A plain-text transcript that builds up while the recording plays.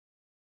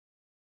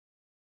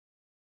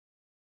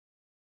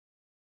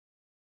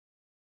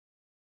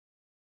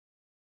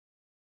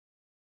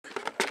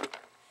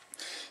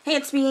Hey,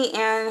 it's me,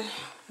 and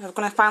we're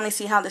going to finally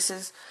see how this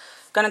is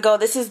going to go.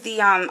 This is the,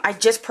 I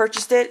just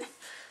purchased it,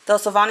 the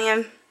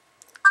Sylvania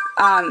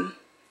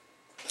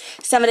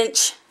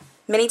 7-inch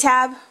mini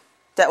tab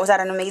that was at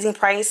an amazing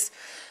price.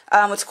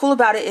 What's cool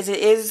about it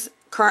is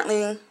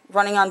currently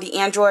running on the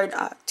Android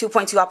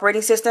 2.2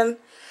 operating system,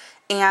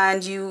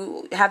 and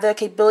you have the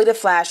capability to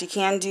flash. You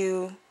can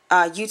do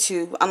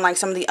YouTube, unlike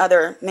some of the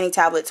other mini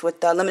tablets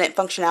with limited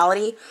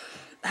functionality.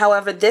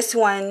 However, this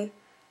one,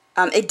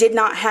 it did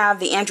not have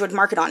the Android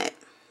market on it.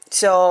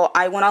 So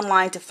I went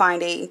online to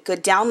find a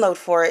good download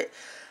for it.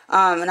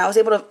 And I was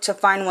able to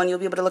find one. You'll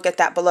be able to look at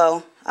that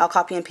below. I'll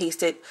copy and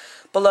paste it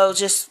below.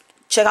 Just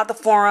check out the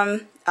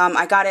forum.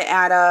 I got it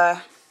at,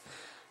 I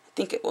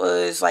think it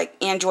was like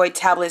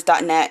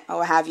androidtablets.net or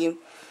what have you.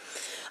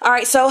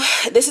 Alright, so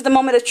this is the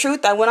moment of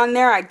truth. I went on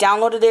there. I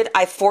downloaded it.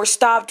 I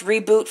force-stopped,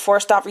 reboot,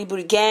 force-stop, reboot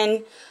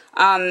again.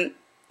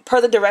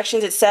 Per the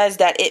directions, it says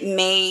that it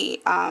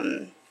may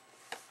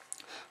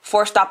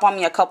force stop on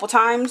me a couple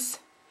times.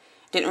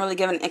 Didn't really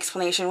give an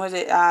explanation. Was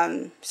it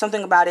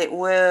something about it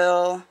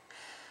will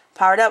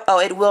power it up? Oh,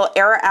 it will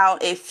error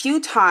out a few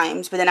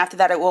times, but then after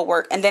that it will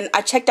work. And then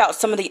I checked out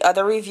some of the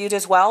other reviews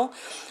as well,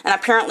 and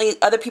apparently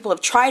other people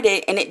have tried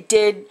it and it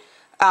did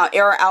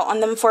error out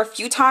on them for a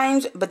few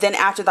times, but then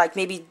after like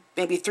maybe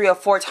 3 or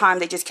 4 times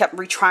they just kept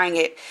retrying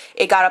it.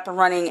 It got up and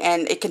running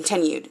and it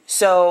continued.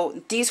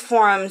 So these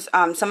forums,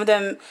 some of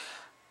them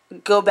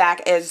go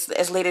back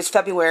as late as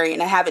February,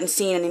 and I haven't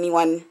seen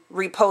anyone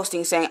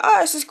reposting saying,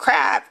 oh, this is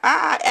crap,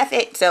 F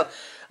it. So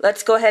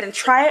let's go ahead and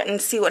try it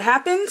and see what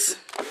happens.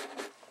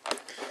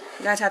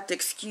 You guys have to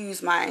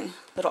excuse my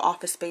little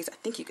office space. I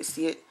think you can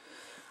see it.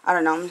 I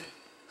don't know.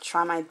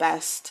 Try my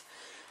best.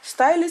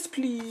 Stylus,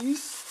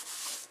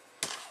 please.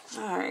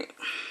 Alright.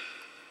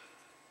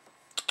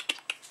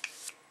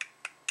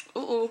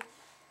 Ooh.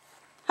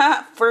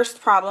 Ha!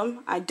 First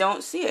problem. I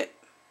don't see it.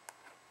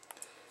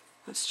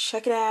 Let's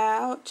check it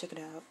out. Check it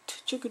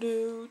out. Check it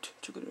out.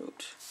 Check it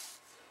out.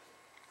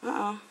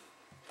 Uh-oh.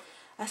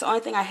 That's the only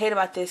thing I hate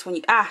about this. When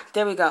you... Ah!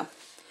 There we go.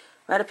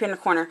 Right up here in the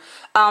corner.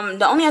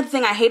 The only other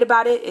thing I hate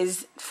about it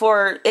is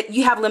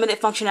you have limited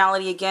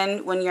functionality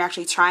again when you're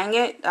actually trying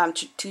it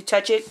to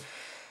touch it.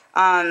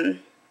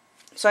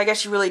 So I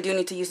guess you really do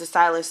need to use the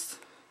stylus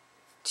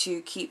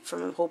to keep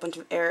from a whole bunch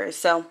of errors.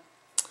 So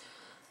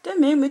the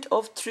moment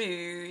of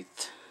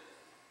truth.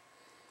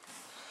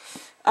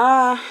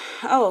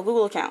 Oh,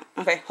 Google account.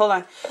 Okay, hold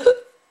on.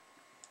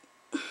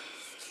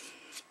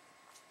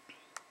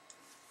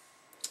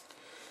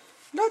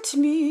 Not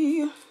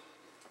me.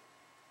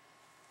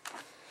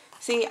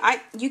 See,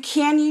 you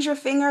can use your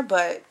finger,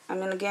 but I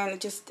mean, again,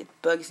 it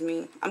bugs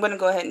me. I'm gonna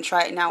go ahead and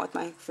try it now with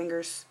my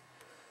fingers,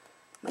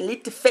 my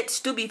little fat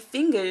stubby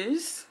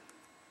fingers.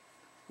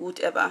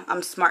 Whatever.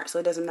 I'm smart, so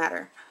it doesn't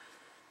matter.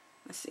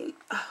 Let's see.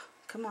 Oh,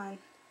 come on.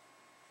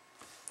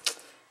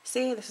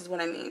 See, this is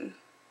what I mean.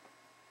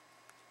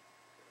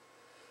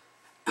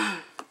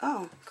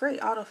 Oh,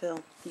 great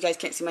autofill. You guys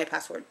can't see my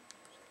password.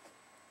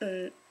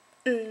 Phone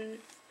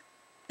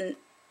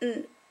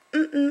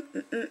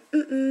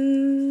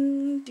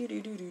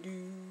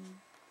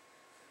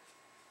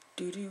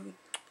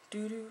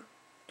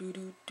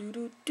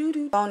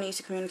needs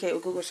to communicate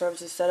with Google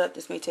services setup.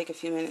 This may take a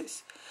few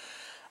minutes.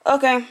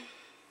 Okay.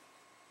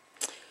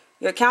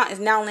 Your account is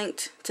now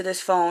linked to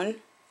this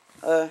phone.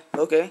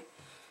 Okay.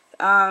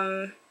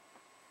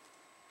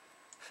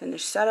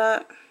 Finish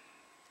setup.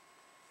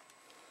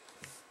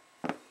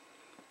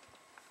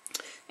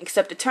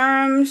 Accept the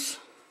terms.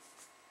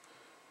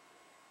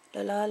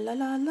 La la la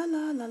la la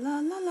la la la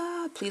la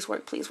la. Please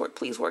work, please work,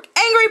 please work.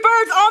 Angry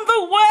Birds on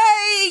the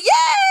way!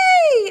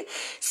 Yay!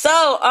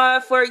 So,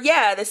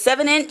 the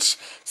 7-inch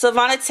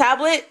Sylvania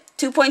tablet,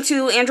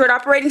 2.2 Android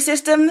operating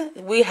system,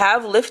 we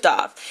have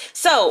liftoff.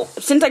 So,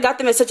 since I got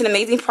them at such an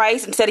amazing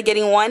price, instead of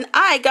getting 1,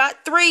 I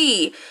got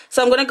 3.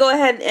 So I'm gonna go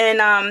ahead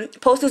and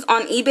post this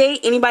on eBay.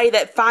 Anybody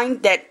that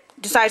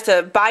decides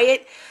to buy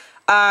it,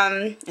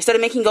 instead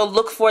of making go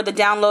look for the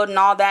download and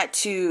all that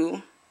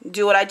to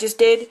do what I just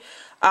did,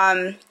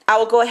 I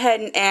will go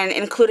ahead and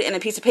include it in a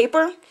piece of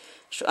paper,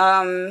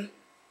 the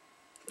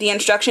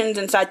instructions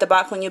inside the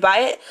box when you buy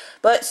it.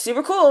 But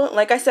super cool.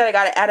 Like I said, I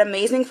got it at an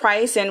amazing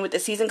price, and with the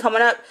season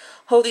coming up,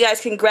 hope you guys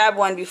can grab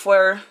one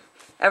before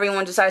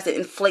everyone decides to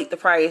inflate the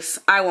price.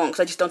 I won't, because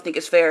I just don't think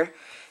it's fair.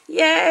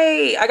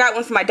 Yay! I got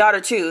one for my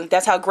daughter too.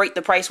 That's how great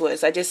the price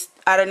was. I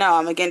don't know,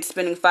 I'm against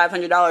spending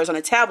 $500 on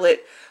a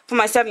tablet for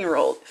my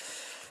 7-year-old.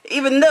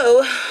 Even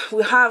though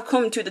we have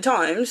come to the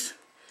times.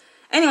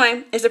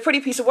 Anyway, it's a pretty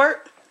piece of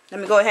work.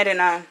 Let me go ahead and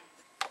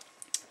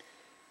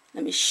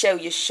let me show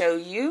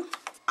you.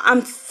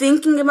 I'm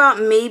thinking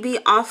about maybe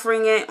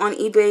offering it on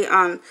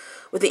eBay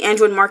with the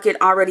Android market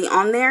already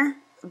on there,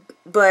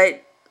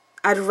 but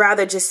I'd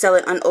rather just sell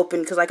it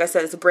unopened because, like I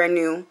said, it's a brand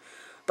new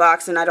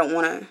box and I don't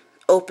want to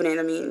open it.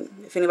 I mean,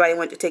 if anybody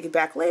wanted to take it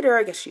back later,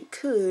 I guess you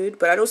could,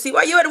 but I don't see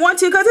why you would want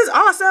to because it's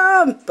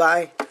awesome.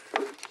 Bye.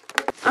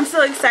 I'm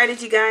so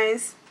excited, you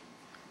guys.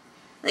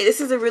 Like, this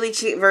is a really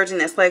cheap version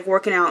that's like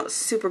working out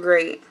super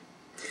great.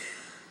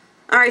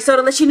 Alright, so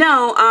to let you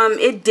know,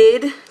 it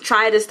did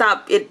try to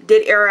stop. It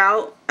did error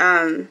out,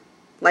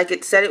 like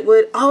it said it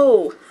would.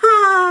 Oh,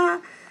 ha!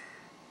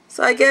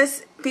 So I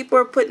guess people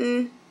are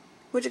putting,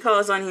 what you call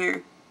this on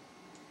here?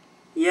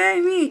 Yay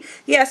me.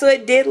 Yeah, so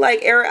it did like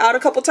error out a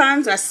couple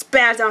times, and I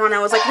spazzed out on it. I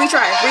was like,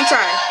 retry,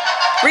 retry,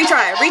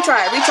 retry,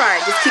 retry, retry.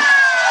 Just keep.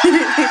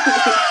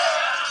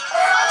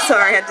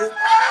 Sorry, I had to.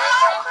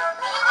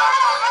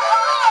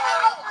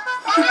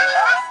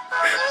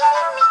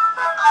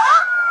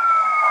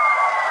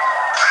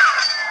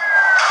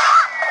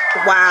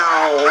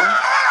 Wow.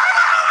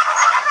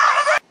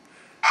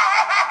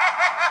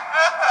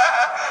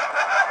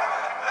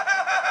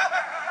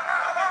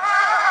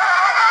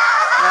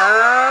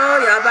 Oh,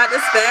 y'all about to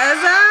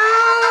spaz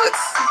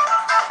out.